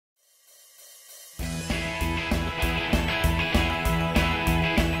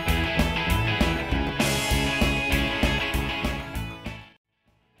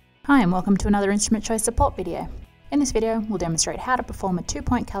Hi and welcome to another Instrument Choice Support video. In this video we'll demonstrate how to perform a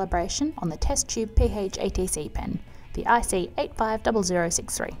 2-point calibration on the test tube pH ATC pen, the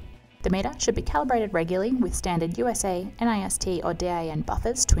IC-850063. The meter should be calibrated regularly with standard USA, NIST or DIN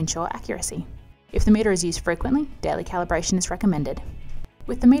buffers to ensure accuracy. If the meter is used frequently, daily calibration is recommended.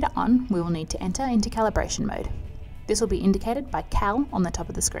 With the meter on, we will need to enter into calibration mode. This will be indicated by Cal on the top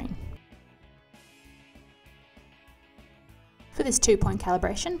of the screen. For this 2-point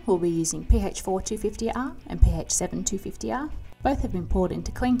calibration, we'll be using pH4-250R and pH7-250R. Both have been poured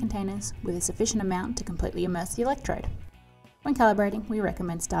into clean containers with a sufficient amount to completely immerse the electrode. When calibrating, we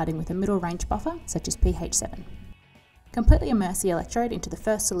recommend starting with a middle range buffer, such as pH7. Completely immerse the electrode into the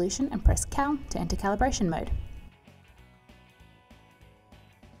first solution and press Cal to enter calibration mode.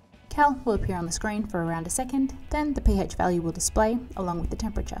 Cal will appear on the screen for around a second, then the pH value will display along with the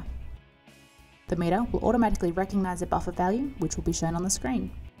temperature. The meter will automatically recognise the buffer value, which will be shown on the screen.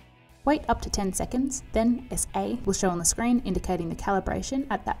 Wait up to 10 seconds, then SA will show on the screen indicating the calibration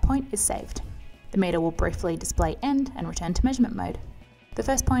at that point is saved. The meter will briefly display end and return to measurement mode. The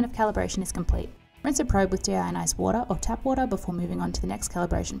first point of calibration is complete. Rinse a probe with deionized water or tap water before moving on to the next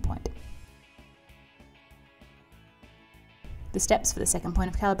calibration point. The steps for the second point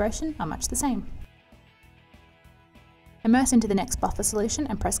of calibration are much the same. Immerse into the next buffer solution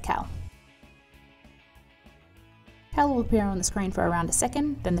and press Cal. Cal will appear on the screen for around a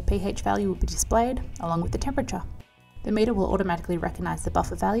second, then the pH value will be displayed along with the temperature. The meter will automatically recognise the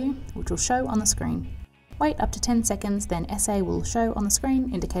buffer value, which will show on the screen. Wait up to 10 seconds, then SA will show on the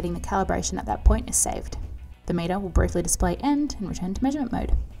screen indicating the calibration at that point is saved. The meter will briefly display end and return to measurement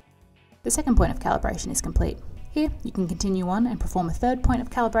mode. The second point of calibration is complete. Here you can continue on and perform a third point of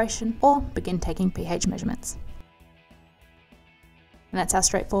calibration or begin taking pH measurements. And that's how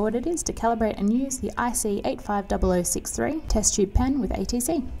straightforward it is to calibrate and use the IC-850063 test tube pen with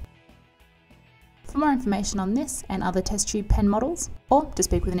ATC. For more information on this and other test tube pen models, or to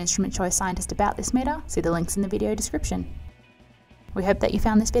speak with an Instrument Choice scientist about this meter, see the links in the video description. We hope that you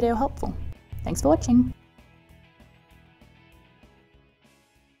found this video helpful. Thanks for watching.